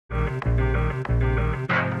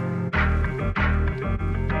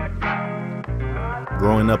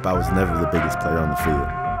Growing up, I was never the biggest player on the field,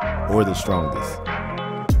 or the strongest.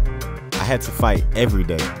 I had to fight every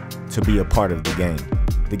day to be a part of the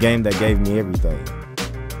game that gave me everything.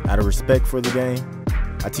 Out of respect for the game,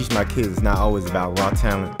 I teach my kids it's not always about raw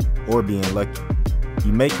talent or being lucky.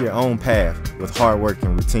 You make your own path with hard work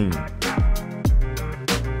and routine.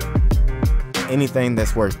 Anything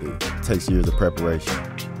that's worth it takes years of preparation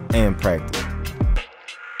and practice.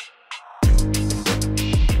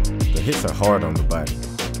 The hits are hard on the body,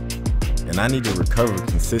 and I need to recover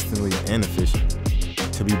consistently and efficiently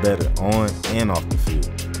to be better on and off the field.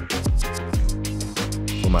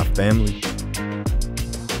 For my family,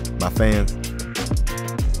 my fans,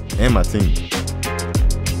 and my team.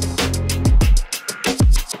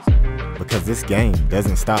 Because this game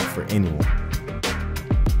doesn't stop for anyone.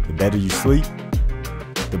 The better you sleep,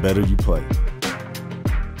 the better you play.